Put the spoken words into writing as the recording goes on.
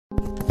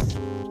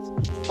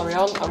Are we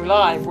on? Are we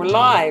live? We're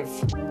live!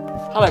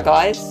 Hello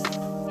guys.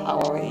 How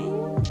are we?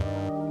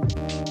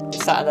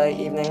 It's Saturday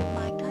evening.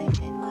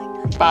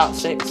 About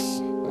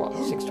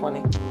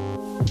 6:20.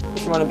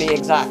 If you want to be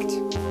exact.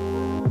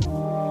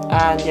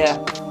 And yeah,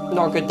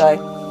 not a good day.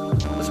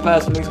 The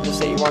Spurs are losing to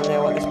City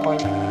 1-0 at this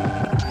point.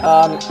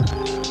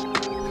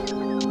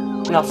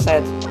 Enough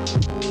said.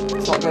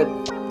 It's not good.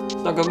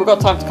 It's not good. We've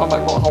got time to come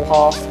back for a whole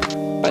half.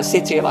 But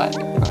City are like,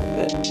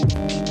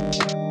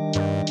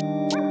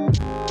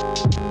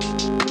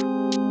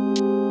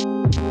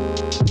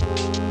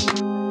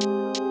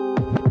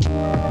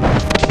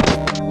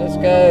 let's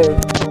go.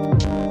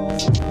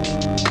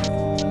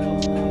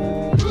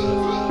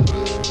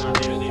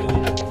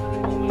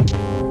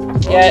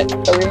 Yeah,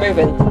 are we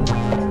moving?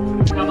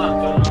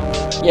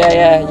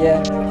 Yeah.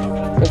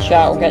 Good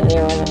shout, we'll get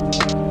near on it.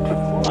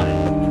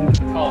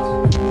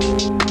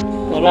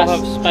 Well, I'll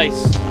have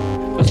space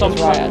for some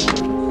right,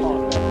 actually.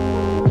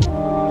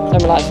 Turn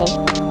the lights on.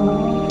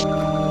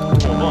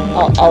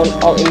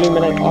 I'll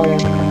illuminate. Oh yeah.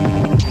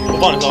 The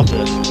button is after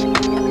this.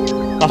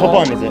 That's what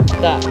button is it?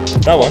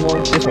 That one?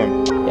 This one?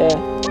 Yeah.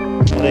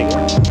 Oh, there you go.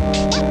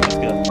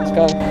 Let's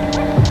go.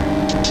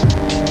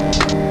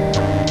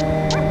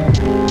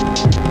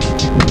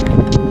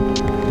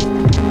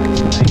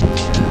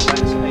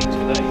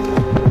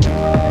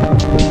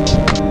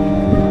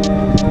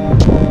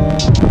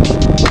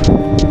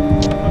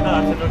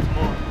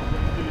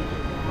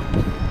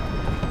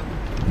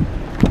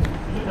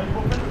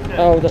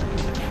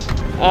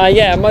 Oh,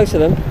 yeah, most of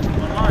them.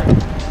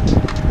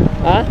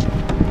 Huh? Are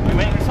you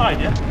waiting inside,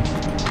 yeah?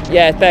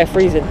 Yeah, it's bare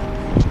freezing.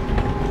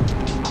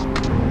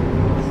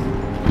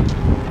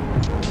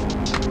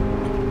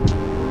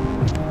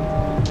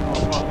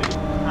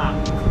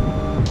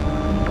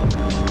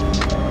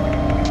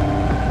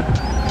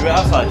 You wait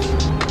outside?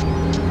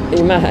 Are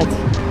you mad?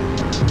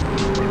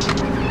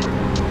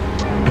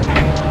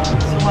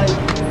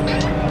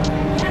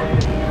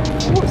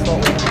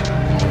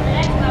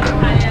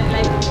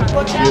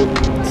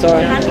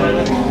 Sorry.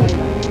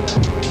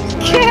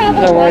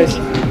 No worries.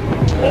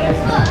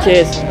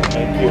 Cheers.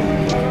 Thank you.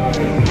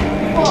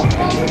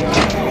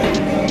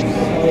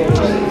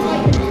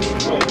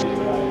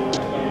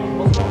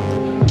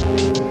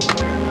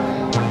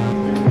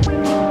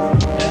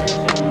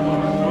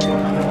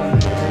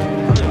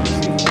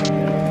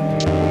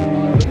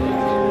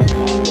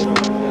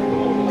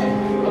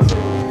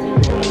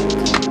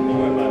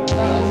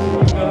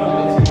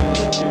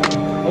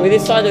 Are we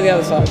this side or the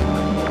other side?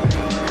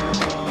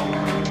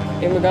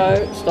 Here we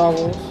go, Star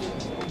Wars.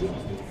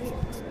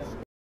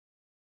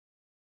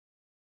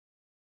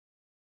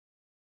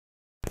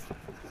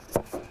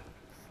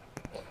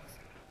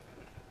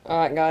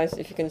 Alright guys,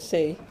 if you can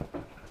see,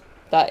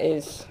 that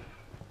is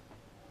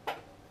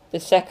the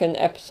second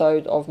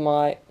episode of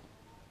my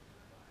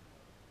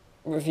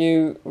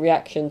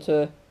reaction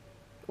to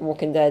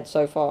Walking Dead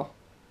so far.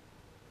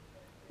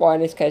 Well,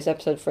 in this case,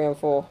 episode 3 and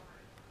 4.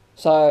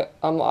 So,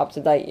 I'm not up to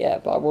date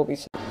yet, but I will be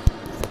soon.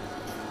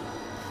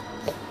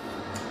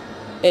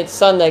 It's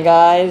Sunday,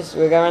 guys.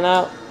 We're going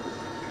out.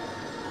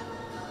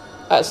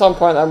 At some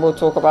point, I will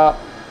talk about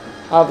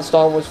how the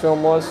Star Wars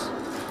film was.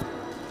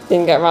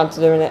 Didn't get around to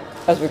doing it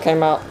as we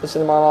came out the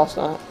cinema last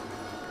night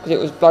because it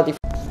was bloody.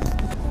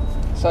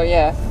 So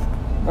yeah,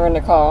 we're in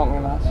the car, aren't we,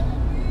 Matt?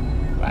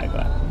 Right.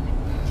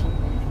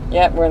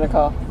 Yep, we're in the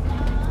car.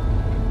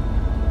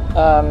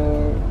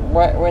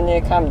 We're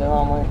near Camden,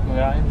 aren't we? We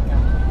are in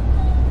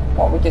Camden.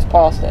 What? We just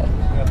passed it.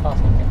 We are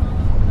passing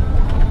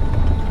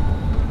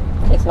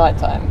it. It's night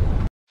time.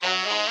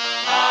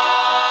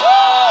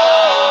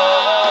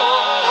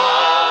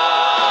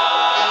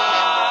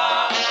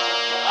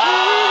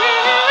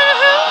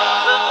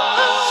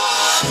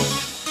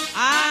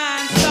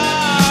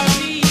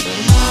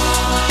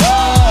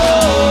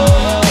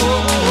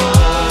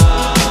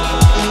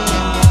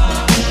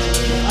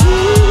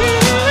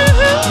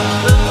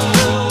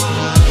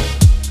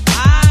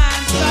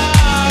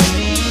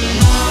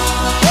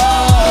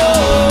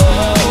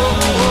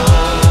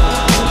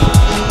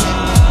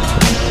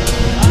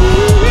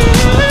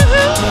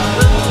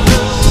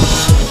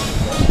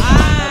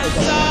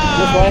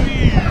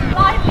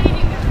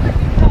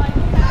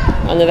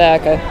 Under there,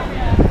 okay.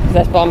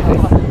 That's bumpy.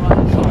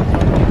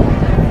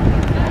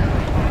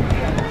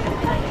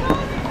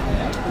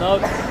 No,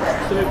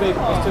 it's too big.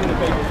 It's too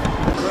big.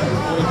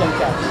 We can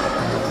catch.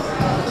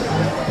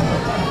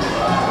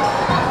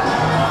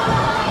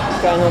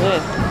 What's going on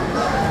here?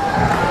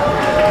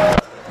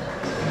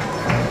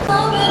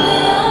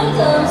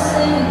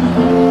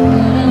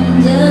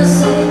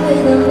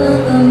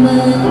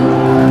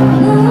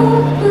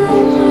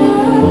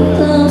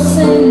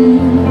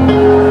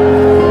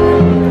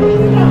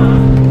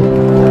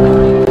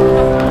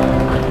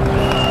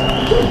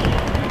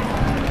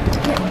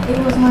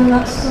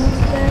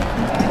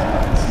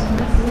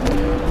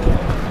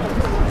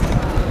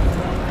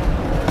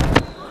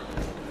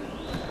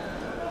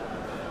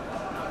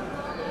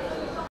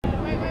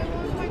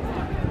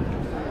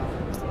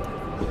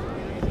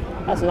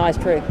 That's a nice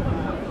tree.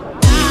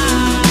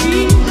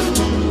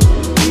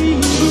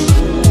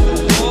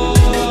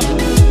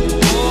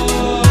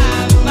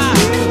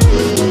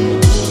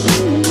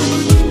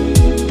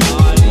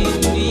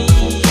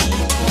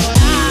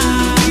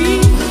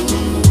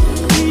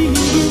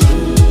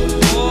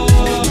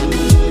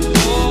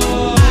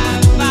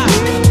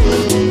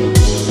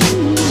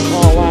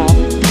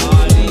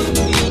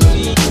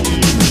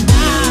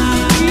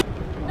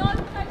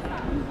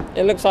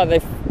 looks like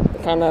they've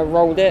kind of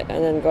rolled it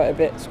and then got it a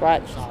bit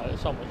scratched. No,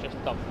 someone's just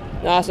done.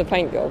 No, that's a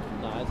paint job.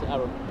 No, it's an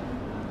error.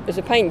 It's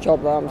a paint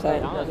job, though, I'm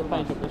saying. No, it's a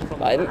paint job that's from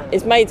Like,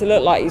 it's made to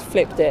look like he's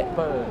flipped it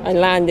and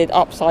landed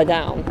upside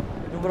down.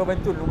 Numero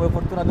 21, numero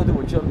fortunato di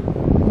Uccello.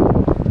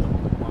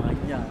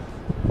 Magna.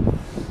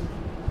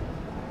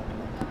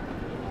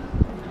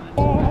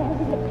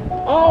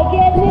 I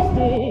get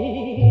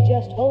misty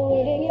just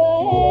holding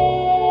your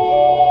hand.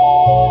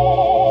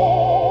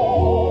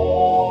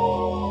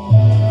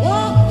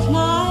 Walk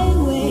my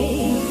way.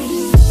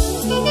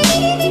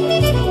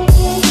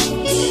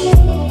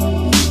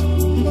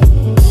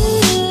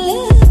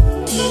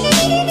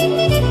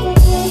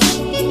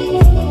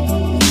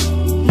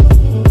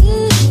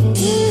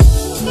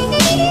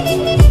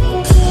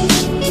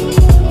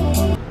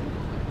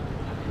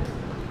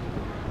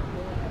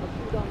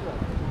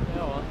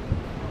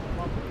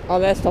 Oh,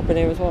 they're stopping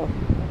here as well.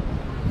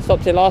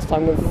 Stopped here last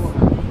time with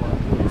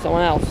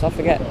someone else, I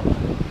forget.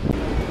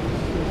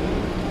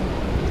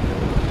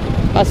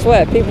 I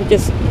swear, people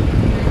just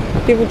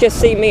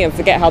see me and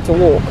forget how to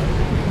walk.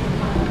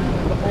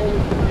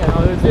 Yeah,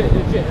 no, legit,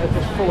 they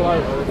just fall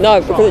over. No,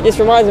 because it just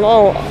reminds them,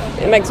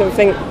 it makes them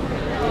think,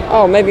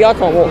 oh, maybe I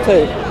can't walk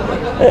too.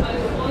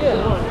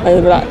 And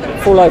they'll be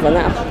like, fall over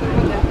now.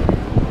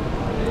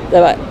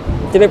 They're like,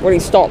 deliberately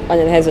stop and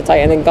then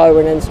hesitate and then go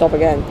and then stop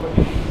again.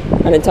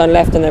 And then turn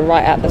left and then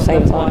right at the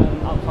same time.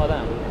 Upside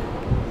down.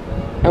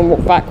 And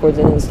walk backwards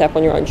and then step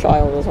on your own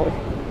child or something.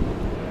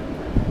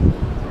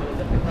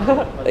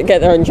 They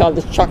get their own child,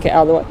 just chuck it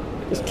out of the way.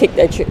 Just kick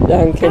their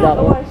own kid out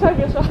of the way. Save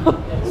yourself.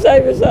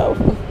 Save yourself.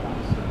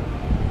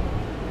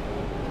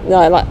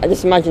 No, like, I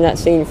just imagine that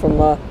scene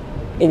from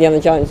Indiana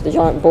Jones, the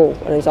giant ball,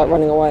 and he's like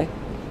running away.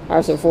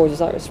 Harrison Ford's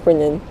just like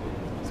sprinting,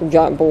 some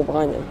giant ball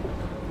behind him.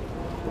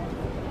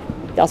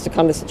 That's the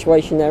kind of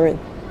situation they're in.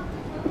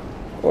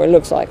 Or it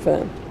looks like for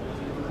them.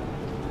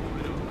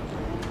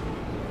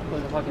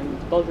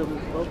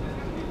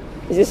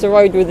 Is this the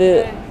road with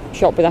the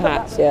shop with the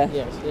hats? Yeah.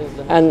 Yes, it is.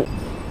 And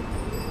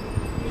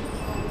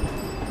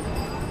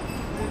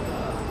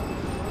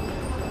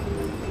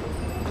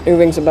who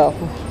rings a bell?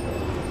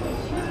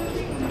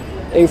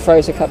 Who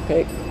throws a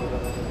cupcake?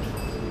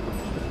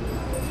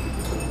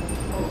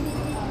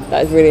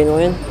 That is really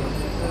annoying.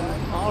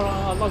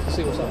 I'd like to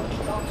see what's up.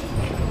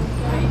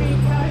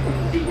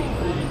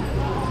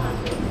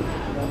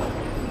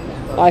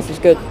 Life is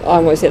good. I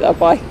almost hit that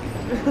bike.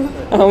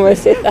 I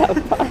almost hit that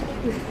bike.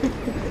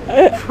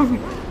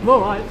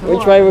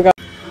 Which way we go?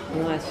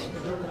 Nice.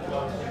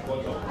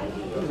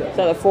 Is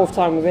that the fourth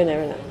time we've been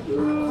here, isn't it?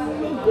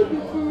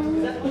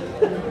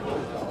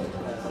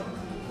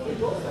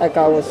 That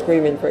guy was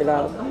screaming pretty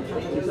loud.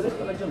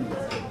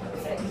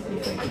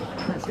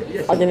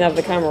 I didn't have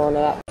the camera on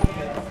that.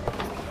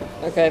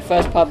 Okay,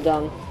 first pub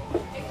done.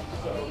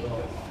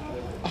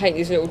 I hate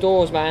these little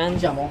doors, man.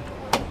 Why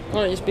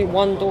don't it just be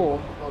one door?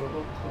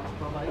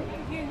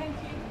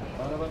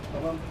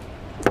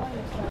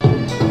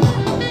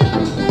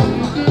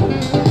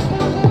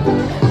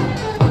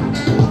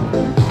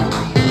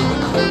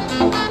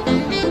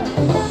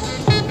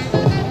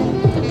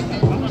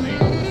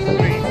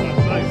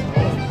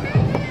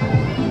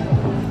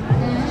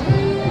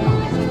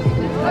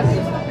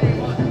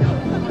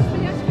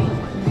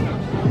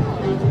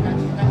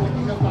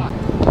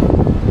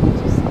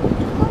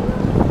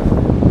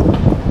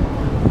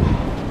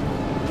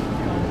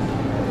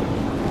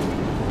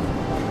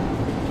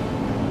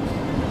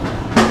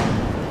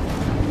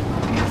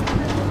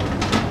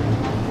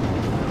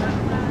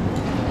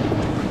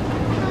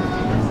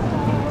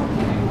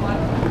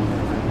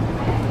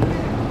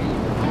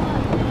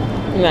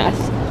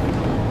 Nice.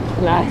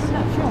 Nice.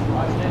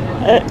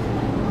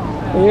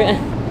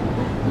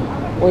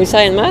 What are you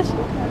saying, Matt?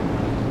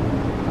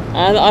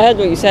 I heard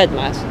what you said,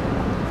 Matt.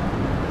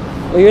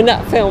 Were you in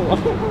that film?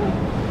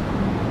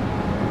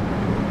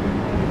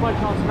 My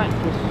chance of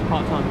actress is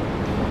part-time.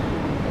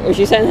 Was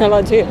she saying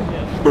hello to you?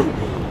 Yeah.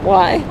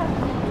 Why?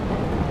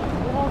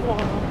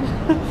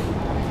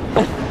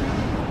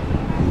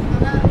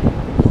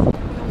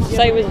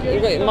 Say you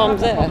got your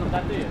mum's there.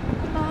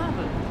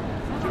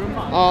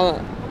 Oh,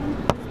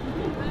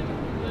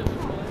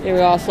 here we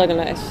are, slugging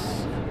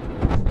lettuce.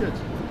 Good.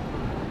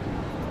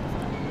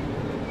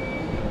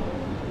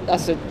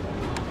 That's a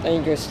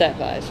dangerous step,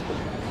 that is.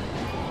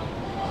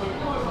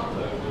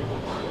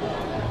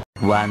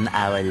 1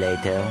 hour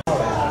later.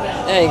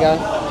 There you go.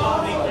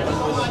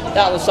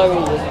 That was so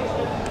easy.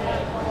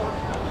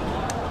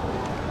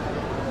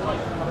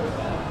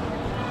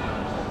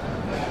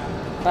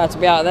 About to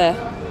be out there.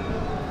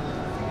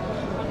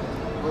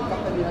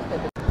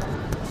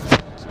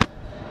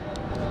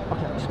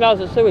 It smells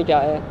of sewage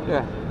out here.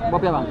 Yeah, un po'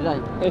 più avanti, dai.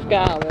 Let's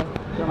get out of here.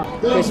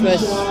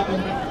 Christmas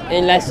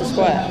in Leicester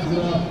Square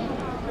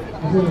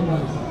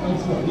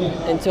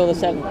until the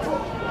 7th.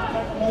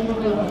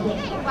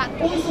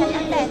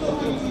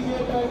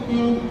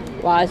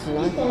 Wow, this is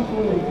nice.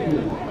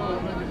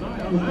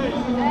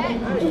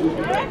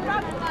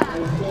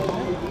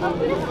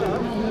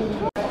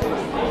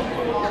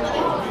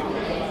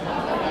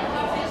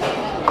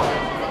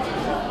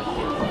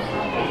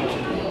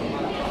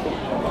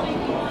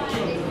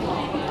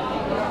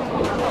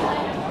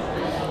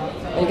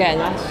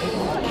 getting us?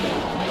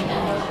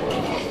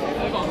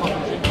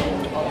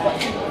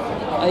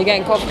 Are you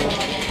getting coffee?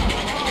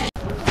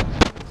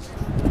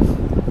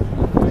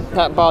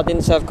 That bar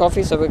didn't serve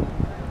coffee, so we're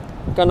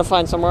gonna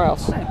find somewhere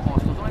else.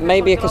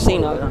 Maybe a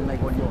casino,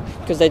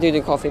 because they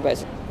do coffee, but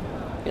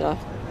you know,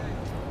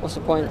 what's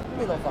the point?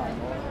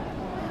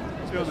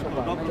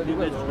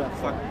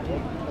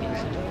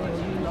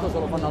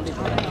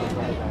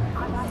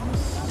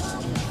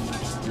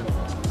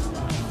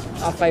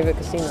 Our favourite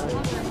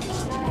casino.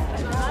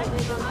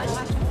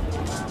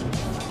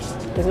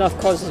 There's enough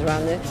causes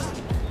around here.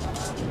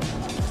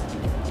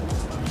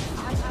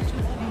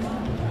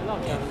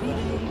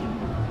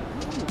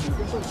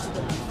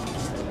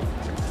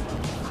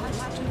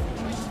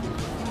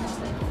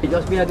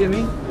 Just be at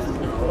me?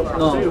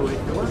 No.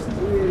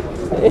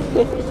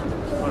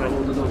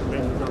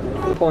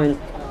 Point.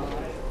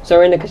 So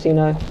we're in the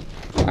casino.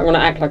 I'm gonna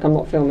act like I'm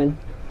not filming.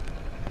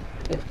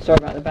 Sorry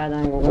about the bad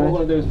angle, What we're guys.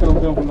 going to do is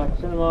film from back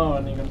to cinema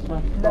and you're going to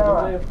smash it.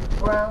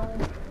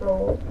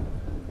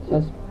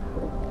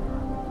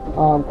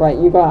 Oh, great.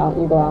 You go out.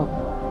 You go out.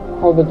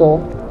 Hold the door.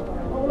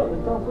 Oh, look,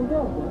 there's dancing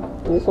girls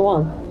there. Is this the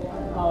one?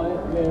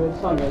 Oh, yeah,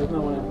 it's Sunday, there's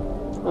no one in.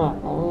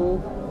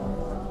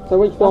 Oh. So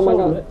which door am I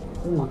going?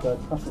 Oh my god,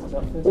 that's what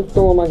that's it. Which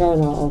door am I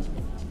going out of?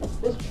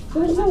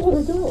 There's no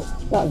other door.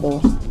 That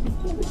door.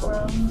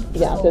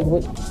 Yeah, I said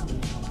which.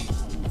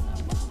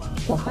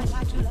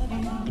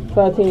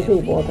 13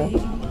 people,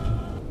 okay.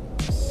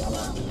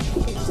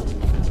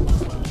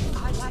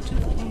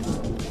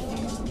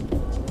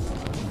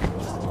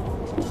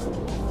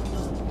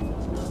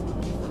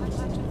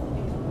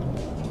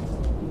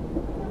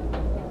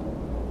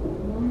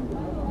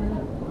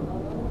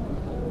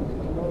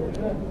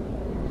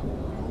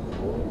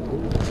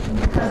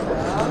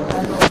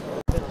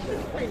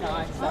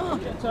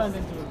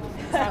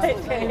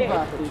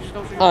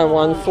 I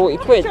won 40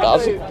 quid.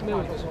 That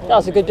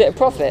was a good bit of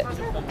profit.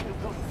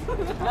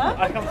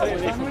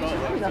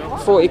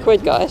 40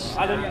 quid, guys.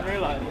 I didn't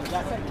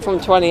realise. From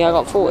 20 I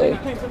got 40.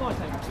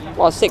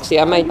 Well, 60,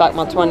 I made back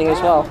my 20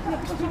 as well.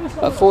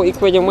 But 40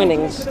 quid in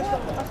winnings.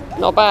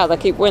 Not bad, I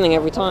keep winning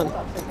every time.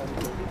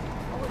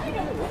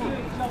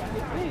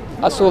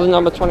 I saw the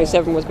number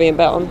 27 was being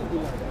bet on,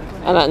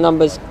 and that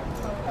number's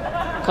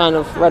kind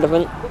of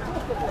relevant.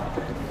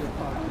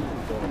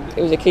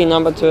 It was a key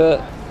number to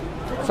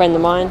a friend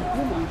of mine.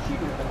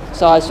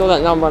 So I saw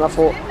that number and I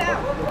thought,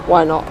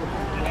 why not?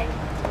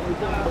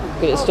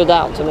 Because it stood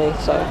out to me,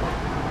 so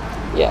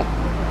yeah.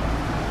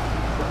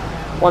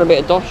 Want a bit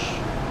of dosh?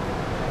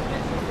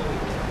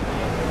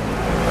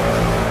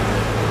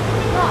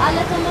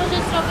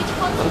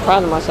 I'm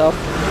proud of myself.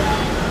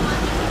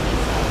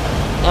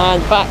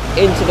 And back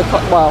into the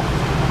well,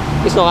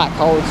 it's not that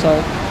cold, so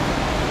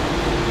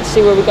let's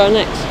see where we go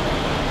next.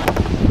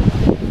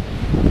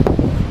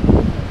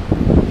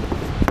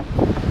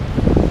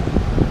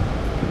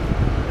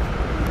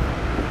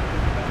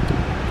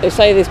 They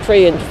say this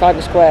tree in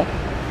Trafalgar Square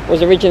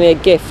was originally a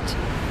gift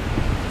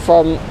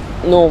from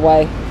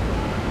Norway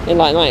in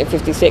like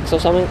 1956 or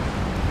something.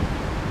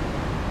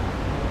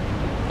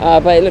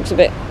 But it looks a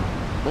bit,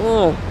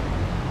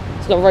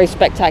 it's not very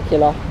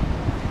spectacular.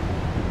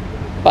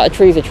 But a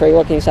tree's a tree,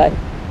 what can you say?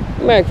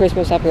 Merry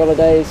Christmas, happy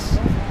holidays.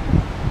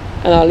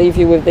 And I'll leave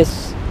you with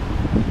this,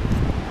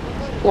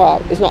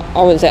 well, it's not,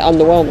 I wouldn't say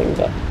underwhelming,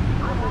 but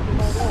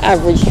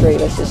average tree,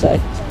 let's just say.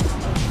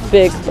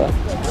 Big, but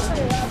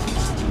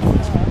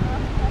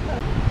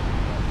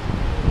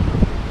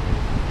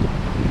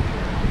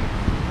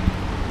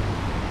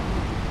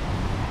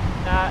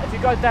If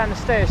you go down the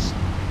stairs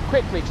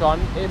quickly, John,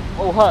 it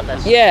will hurt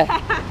less. yeah.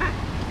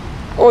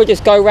 Or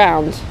just go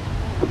round.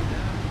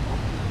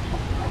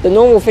 The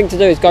normal thing to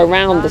do is go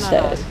round the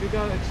stairs. If you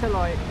go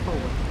accelerate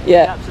forward,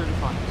 Yeah. absolutely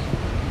fine.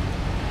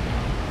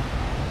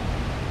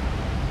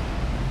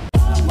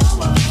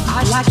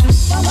 I'd like to.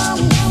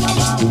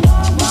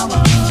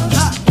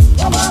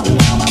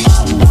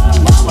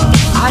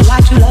 I'd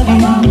like to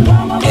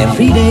love you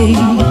every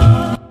day.